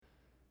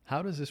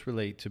how does this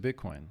relate to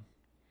Bitcoin?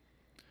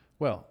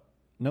 Well,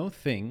 no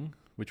thing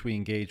which we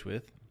engage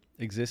with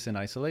exists in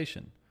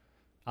isolation.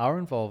 Our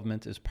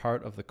involvement is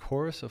part of the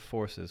chorus of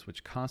forces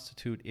which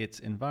constitute its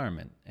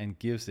environment and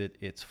gives it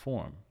its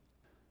form.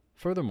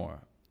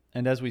 Furthermore,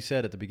 and as we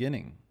said at the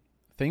beginning,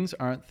 things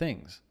aren't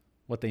things.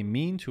 What they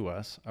mean to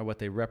us are what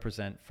they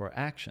represent for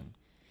action.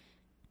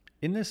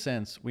 In this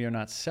sense, we are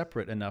not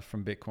separate enough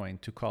from Bitcoin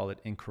to call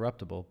it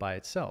incorruptible by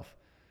itself.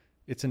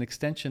 It's an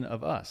extension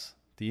of us,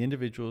 the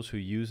individuals who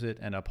use it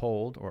and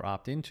uphold or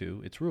opt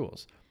into its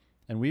rules,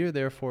 and we are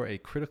therefore a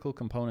critical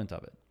component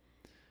of it.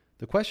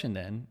 The question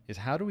then is,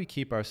 how do we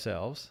keep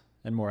ourselves,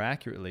 and more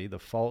accurately, the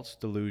false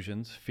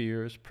delusions,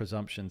 fears,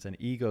 presumptions, and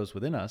egos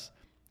within us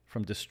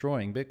from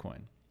destroying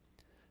Bitcoin?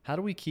 How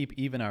do we keep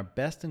even our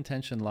best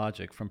intentioned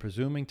logic from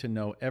presuming to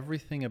know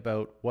everything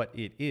about what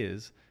it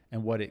is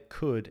and what it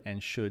could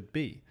and should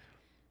be?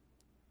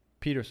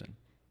 Peterson.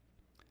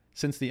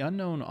 Since the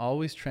unknown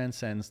always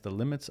transcends the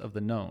limits of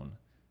the known,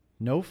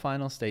 no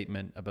final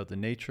statement about the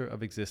nature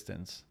of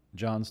existence,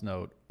 John's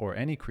note, or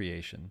any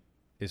creation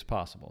is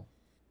possible.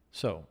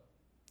 So,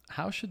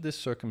 how should this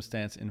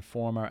circumstance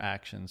inform our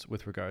actions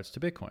with regards to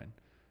Bitcoin?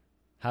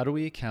 How do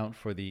we account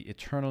for the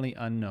eternally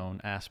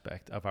unknown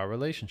aspect of our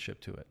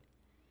relationship to it?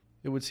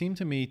 It would seem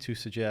to me to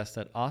suggest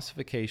that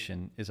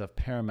ossification is of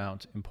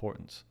paramount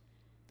importance.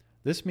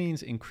 This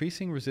means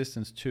increasing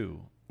resistance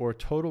to, or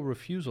total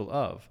refusal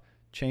of,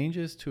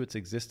 changes to its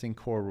existing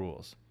core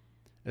rules,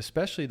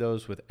 especially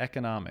those with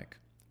economic,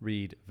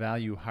 read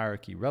value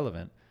hierarchy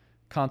relevant,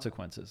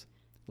 consequences,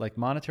 like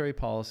monetary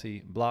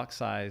policy, block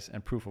size,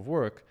 and proof of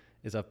work,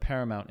 is of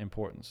paramount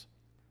importance.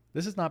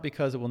 This is not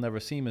because it will never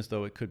seem as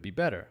though it could be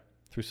better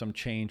through some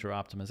change or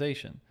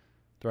optimization.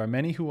 There are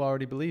many who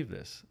already believe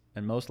this,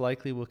 and most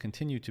likely will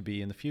continue to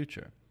be in the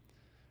future.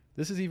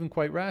 This is even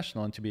quite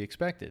rational and to be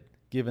expected,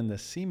 given the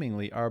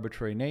seemingly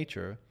arbitrary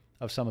nature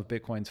of some of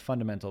Bitcoin's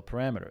fundamental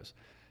parameters.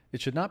 It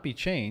should not be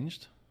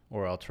changed,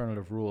 or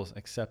alternative rules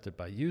accepted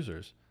by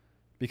users,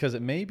 because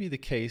it may be the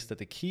case that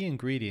the key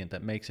ingredient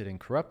that makes it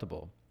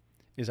incorruptible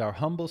is our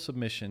humble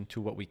submission to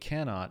what we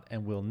cannot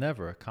and will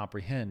never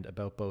comprehend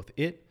about both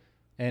it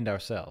and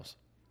ourselves.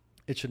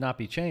 It should not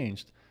be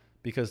changed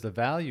because the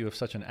value of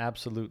such an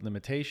absolute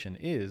limitation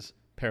is,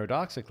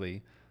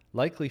 paradoxically,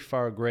 likely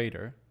far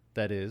greater,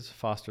 that is,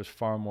 fosters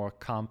far more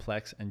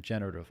complex and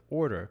generative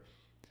order,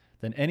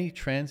 than any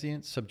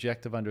transient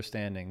subjective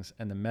understandings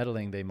and the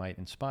meddling they might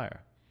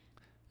inspire.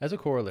 As a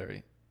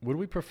corollary, would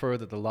we prefer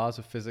that the laws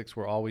of physics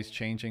were always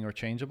changing or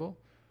changeable?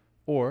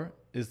 Or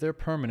is their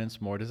permanence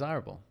more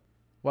desirable?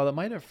 While it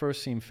might at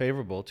first seem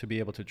favorable to be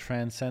able to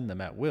transcend them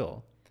at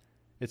will,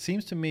 it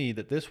seems to me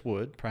that this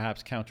would,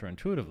 perhaps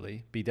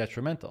counterintuitively, be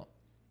detrimental.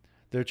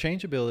 Their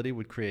changeability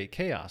would create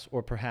chaos,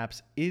 or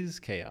perhaps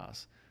is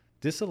chaos,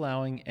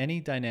 disallowing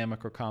any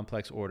dynamic or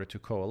complex order to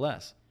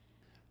coalesce.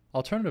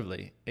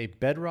 Alternatively, a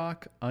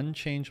bedrock,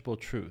 unchangeable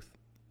truth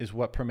is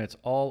what permits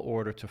all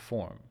order to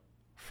form,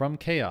 from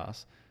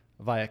chaos,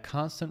 via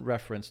constant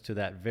reference to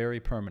that very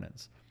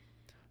permanence.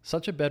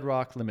 Such a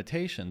bedrock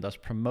limitation thus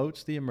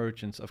promotes the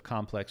emergence of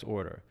complex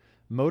order,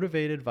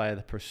 motivated via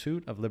the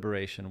pursuit of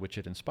liberation which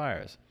it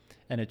inspires,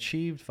 and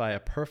achieved via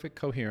perfect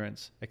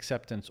coherence,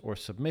 acceptance, or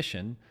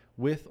submission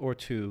with or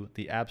to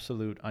the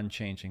absolute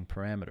unchanging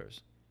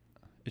parameters.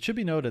 It should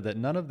be noted that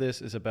none of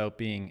this is about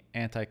being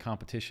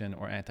anti-competition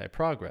or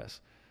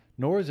anti-progress,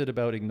 nor is it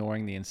about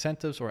ignoring the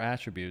incentives or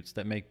attributes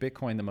that make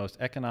Bitcoin the most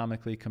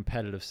economically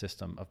competitive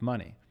system of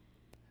money.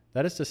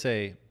 That is to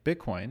say,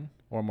 Bitcoin,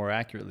 or more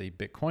accurately,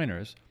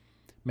 Bitcoiners,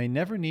 may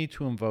never need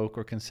to invoke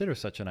or consider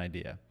such an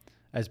idea,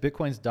 as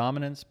Bitcoin's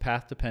dominance,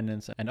 path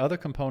dependence, and other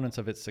components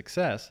of its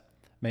success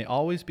may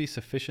always be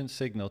sufficient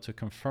signal to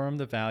confirm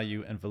the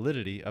value and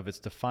validity of its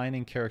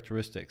defining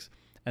characteristics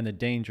and the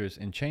dangers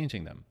in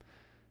changing them.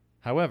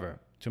 However,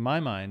 to my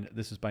mind,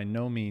 this is by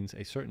no means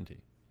a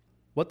certainty.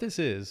 What this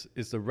is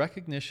the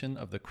recognition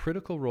of the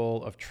critical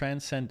role of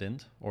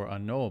transcendent, or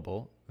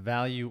unknowable,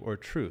 value or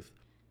truth,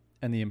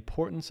 and the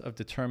importance of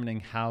determining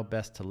how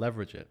best to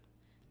leverage it.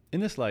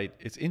 In this light,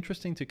 it's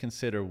interesting to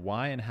consider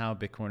why and how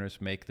Bitcoiners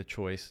make the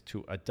choice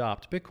to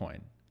adopt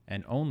Bitcoin,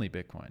 and only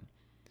Bitcoin.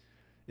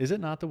 Is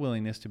it not the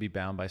willingness to be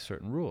bound by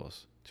certain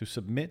rules, to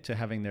submit to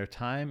having their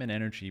time and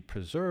energy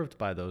preserved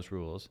by those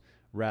rules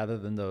rather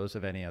than those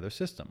of any other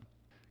system?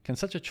 Can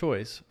such a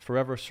choice,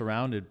 forever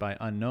surrounded by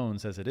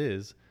unknowns as it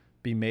is,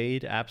 be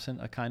made absent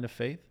a kind of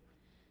faith?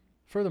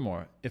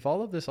 Furthermore, if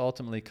all of this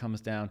ultimately comes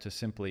down to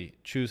simply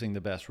choosing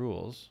the best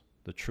rules,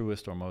 the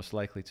truest or most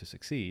likely to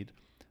succeed,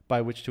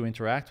 by which to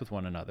interact with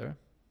one another,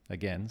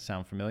 again,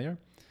 sound familiar?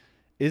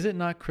 Is it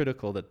not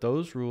critical that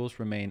those rules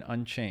remain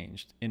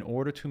unchanged in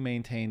order to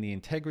maintain the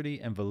integrity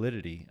and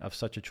validity of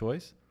such a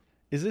choice?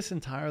 Is this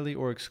entirely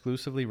or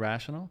exclusively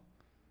rational?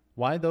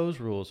 Why those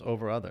rules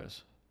over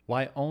others?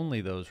 Why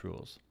only those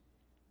rules?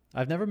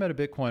 I've never met a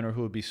Bitcoiner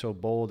who would be so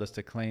bold as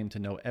to claim to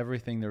know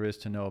everything there is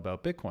to know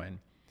about Bitcoin,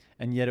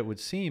 and yet it would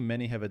seem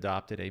many have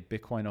adopted a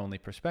Bitcoin-only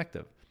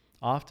perspective,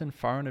 often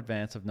far in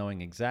advance of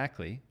knowing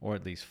exactly, or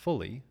at least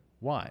fully,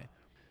 why.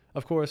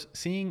 Of course,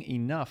 seeing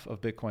enough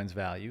of Bitcoin's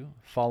value,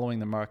 following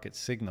the market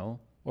signal,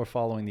 or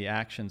following the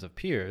actions of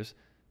peers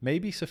may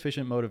be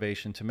sufficient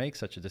motivation to make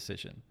such a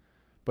decision.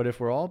 But if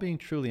we're all being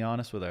truly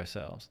honest with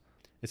ourselves,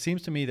 it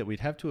seems to me that we'd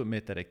have to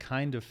admit that a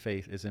kind of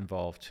faith is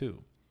involved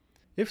too.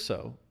 If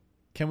so,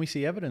 can we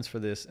see evidence for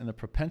this in the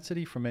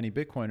propensity for many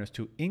Bitcoiners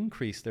to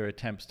increase their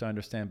attempts to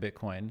understand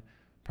Bitcoin,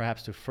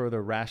 perhaps to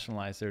further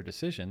rationalize their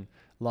decision,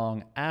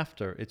 long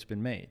after it's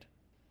been made?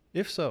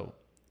 If so,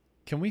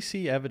 can we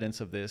see evidence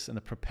of this in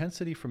the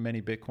propensity for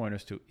many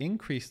Bitcoiners to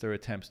increase their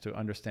attempts to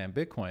understand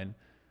Bitcoin,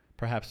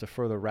 perhaps to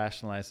further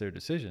rationalize their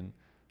decision,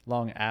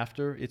 long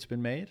after it's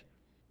been made?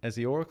 As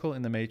the Oracle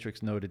in the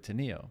Matrix noted to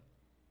Neo,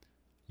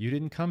 you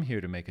didn't come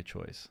here to make a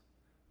choice.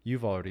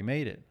 You've already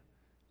made it.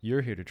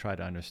 You're here to try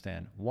to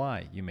understand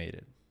why you made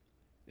it.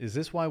 Is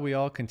this why we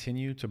all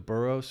continue to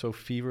burrow so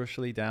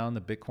feverishly down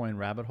the Bitcoin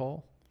rabbit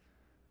hole?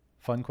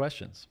 Fun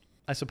questions.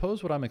 I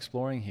suppose what I'm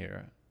exploring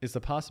here is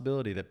the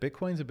possibility that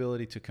Bitcoin's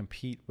ability to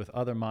compete with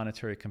other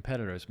monetary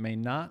competitors may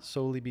not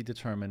solely be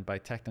determined by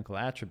technical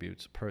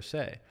attributes per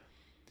se.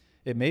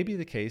 It may be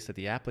the case that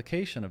the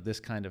application of this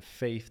kind of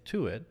faith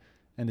to it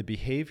and the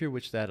behavior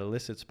which that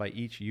elicits by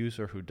each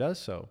user who does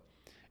so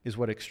is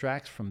what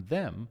extracts from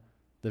them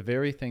the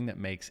very thing that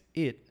makes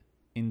it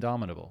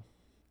indomitable.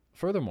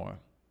 Furthermore,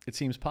 it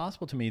seems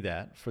possible to me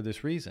that, for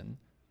this reason,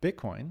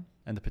 Bitcoin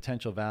and the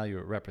potential value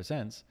it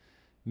represents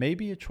may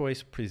be a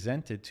choice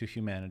presented to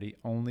humanity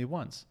only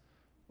once,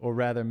 or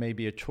rather may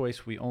be a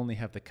choice we only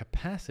have the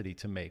capacity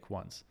to make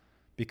once,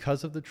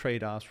 because of the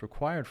trade-offs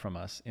required from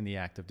us in the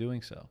act of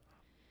doing so.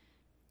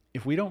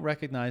 If we don't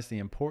recognize the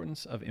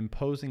importance of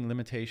imposing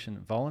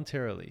limitation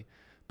voluntarily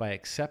by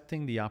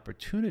accepting the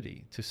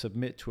opportunity to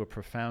submit to a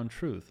profound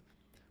truth,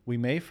 we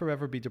may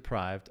forever be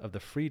deprived of the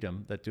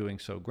freedom that doing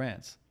so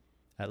grants,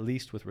 at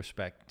least with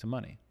respect to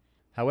money.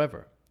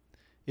 However,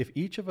 if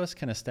each of us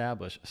can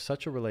establish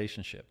such a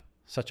relationship,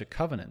 such a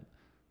covenant,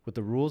 with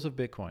the rules of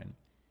Bitcoin,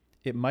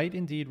 it might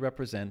indeed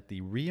represent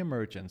the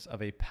reemergence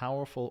of a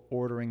powerful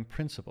ordering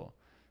principle,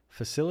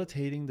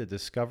 facilitating the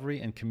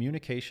discovery and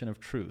communication of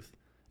truth,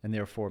 and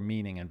therefore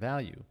meaning and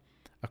value,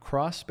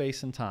 across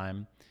space and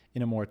time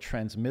in a more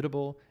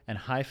transmittable and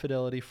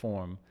high-fidelity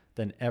form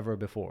than ever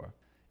before.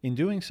 In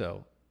doing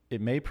so,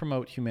 it may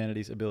promote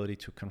humanity's ability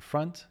to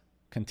confront,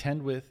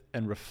 contend with,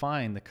 and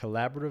refine the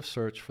collaborative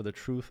search for the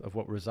truth of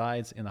what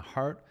resides in the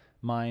heart,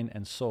 mind,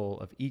 and soul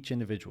of each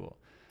individual,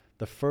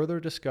 the further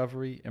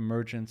discovery,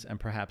 emergence, and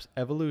perhaps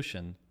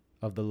evolution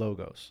of the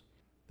Logos.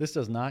 This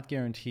does not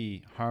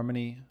guarantee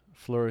harmony,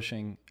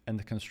 flourishing, and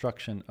the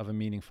construction of a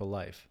meaningful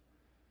life,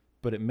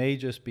 but it may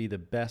just be the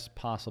best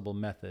possible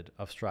method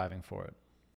of striving for it.